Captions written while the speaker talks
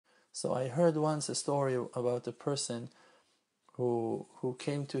So I heard once a story about a person who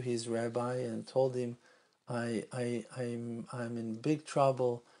came to his rabbi and told him, I'm in big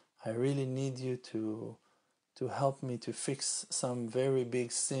trouble. I really need you to help me to fix some very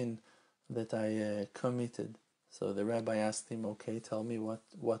big sin that I committed. So the rabbi asked him, okay, tell me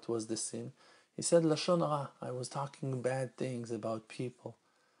what was the sin. He said, Lashon hara. I was talking bad things about people.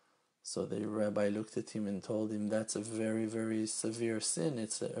 So the rabbi looked at him and told him, that's a very, very severe sin.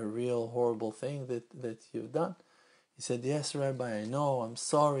 It's a real horrible thing that you've done. He said, yes, Rabbi, I know. I'm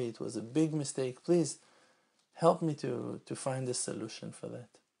sorry. It was a big mistake. Please help me to find a solution for that.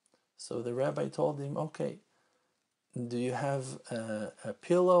 So the rabbi told him, okay, do you have a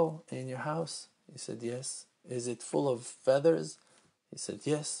pillow in your house? He said, yes. Is it full of feathers? He said,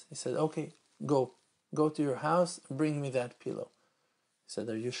 yes. He said, okay, go to your house, bring me that pillow. He said,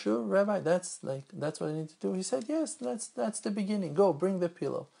 are you sure, Rabbi? That's what I need to do? He said, yes, that's the beginning. Go, bring the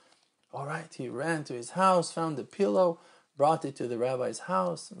pillow. All right, he ran to his house, found the pillow, brought it to the rabbi's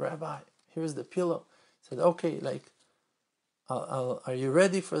house. Rabbi, here's the pillow. He said, okay, are you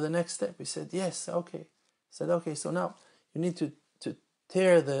ready for the next step? He said, yes, okay. He said, okay, so now you need to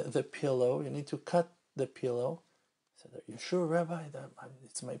tear the pillow. You need to cut the pillow. He said, are you sure, Rabbi?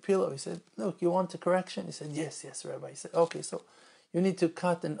 It's my pillow. He said, look, you want a correction? He said, yes, Rabbi. He said, okay, so you need to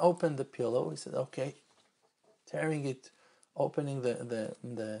cut and open the pillow. He said, okay. Tearing it, opening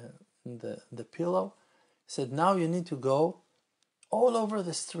the pillow. He said, now you need to go all over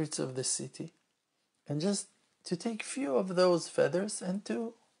the streets of the city and just to take few of those feathers and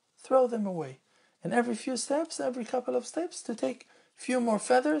to throw them away. And every couple of steps, to take few more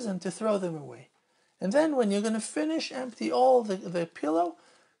feathers and to throw them away. And then when you're going to finish, empty all the pillow,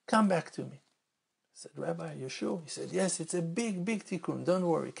 come back to me. I said, Rabbi, are you sure? He said, yes, it's a big, big tikkun. Don't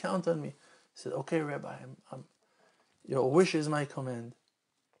worry, count on me. He said, okay, Rabbi, your wish is my command.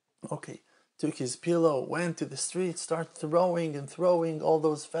 Okay, took his pillow, went to the street, started throwing all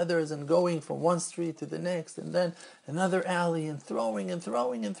those feathers and going from one street to the next, and then another alley, and throwing,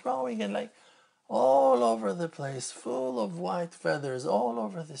 and like all over the place, full of white feathers all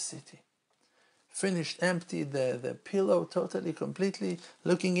over the city. Finished, emptied the pillow totally, completely.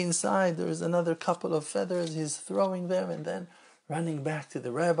 Looking inside, there's another couple of feathers. He's throwing them and then running back to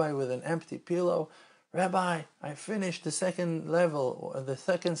the rabbi with an empty pillow. Rabbi, I finished the second level, or the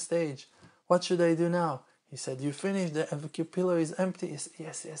second stage. What should I do now? He said, you finished, the pillow is empty. He said,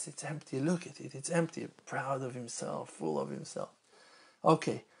 yes, it's empty. Look at it, it's empty. Proud of himself, full of himself.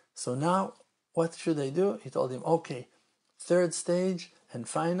 Okay, so now what should I do? He told him, okay, third stage and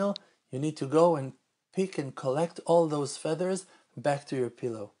final, you need to go and pick and collect all those feathers back to your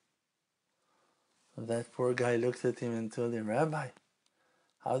pillow. That poor guy looked at him and told him, Rabbi,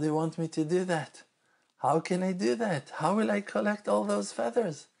 how do you want me to do that? How can I do that? How will I collect all those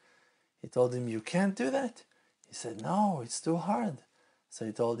feathers? He told him, you can't do that? He said, no, it's too hard. So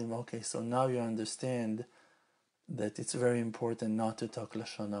he told him, okay, so now you understand that it's very important not to talk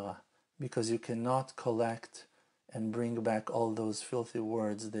Lashon hara, because you cannot collect and bring back all those filthy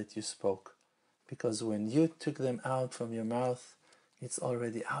words that you spoke. Because when you took them out from your mouth, it's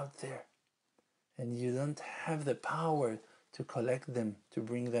already out there. And you don't have the power to collect them, to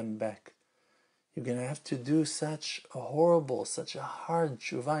bring them back. You're going to have to do such a hard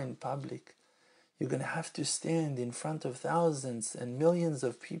tshuva in public. You're going to have to stand in front of thousands and millions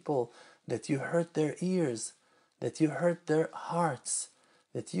of people that you hurt their ears, that you hurt their hearts,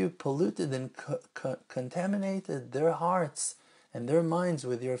 that you polluted and contaminated their hearts and their minds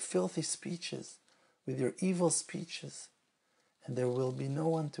with your filthy speeches, with your evil speeches. And there will be no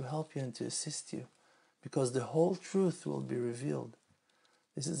one to help you and to assist you, because the whole truth will be revealed.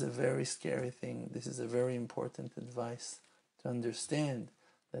 This is a very scary thing. This is a very important advice, to understand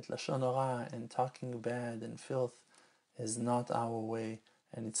that Lashon hara and talking bad and filth is not our way,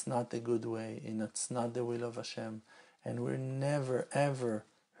 and it's not the good way, and it's not the will of Hashem. And we never ever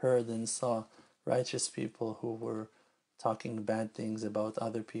heard and saw righteous people who were talking bad things about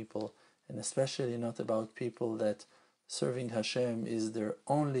other people, and especially not about people that serving Hashem is their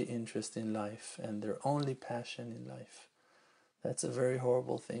only interest in life and their only passion in life. That's a very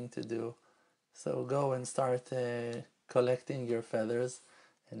horrible thing to do. So go and start collecting your feathers,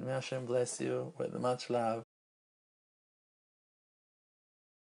 and may Hashem bless you with much love.